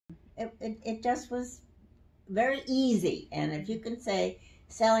it just was very easy. And if you can say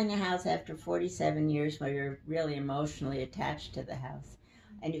selling a house after 47 years where you're really emotionally attached to the house,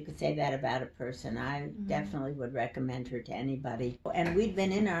 and you could say that about a person, I definitely would recommend her to anybody. And we'd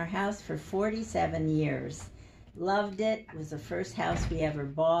been in our house for 47 years. Loved it. It was the first house we ever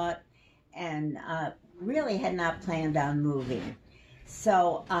bought, and really had not planned on moving.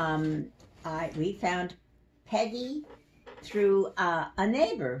 So we found Peggy through a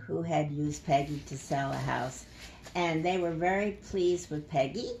neighbor who had used Peggy to sell a house. And they were very pleased with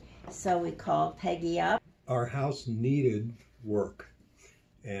Peggy, so we called Peggy up. Our house needed work,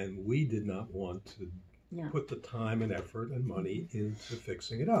 and we did not want to put the time and effort and money into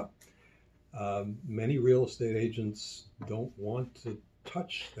fixing it up. Many real estate agents don't want to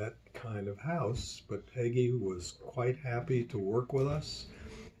touch that kind of house, but Peggy was quite happy to work with us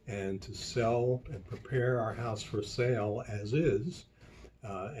and to sell and prepare our house for sale as is,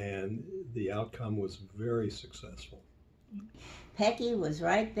 and the outcome was very successful. Peggy was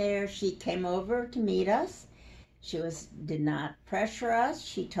right there. She came over to meet us. She did not pressure us.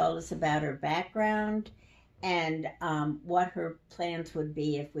 She told us about her background and what her plans would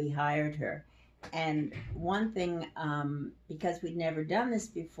be if we hired her. And one thing, because we'd never done this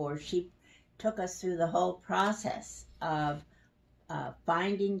before, she took us through the whole process of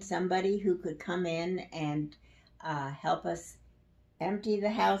finding somebody who could come in and help us empty the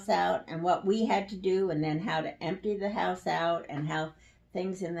house out, and what we had to do, and then how to empty the house out, and how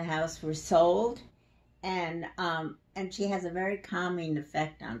things in the house were sold. And she has a very calming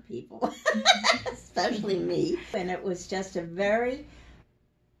effect on people, especially me. And it was just a very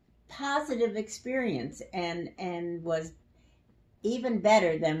positive experience, and was even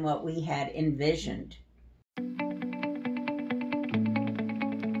better than what we had envisioned.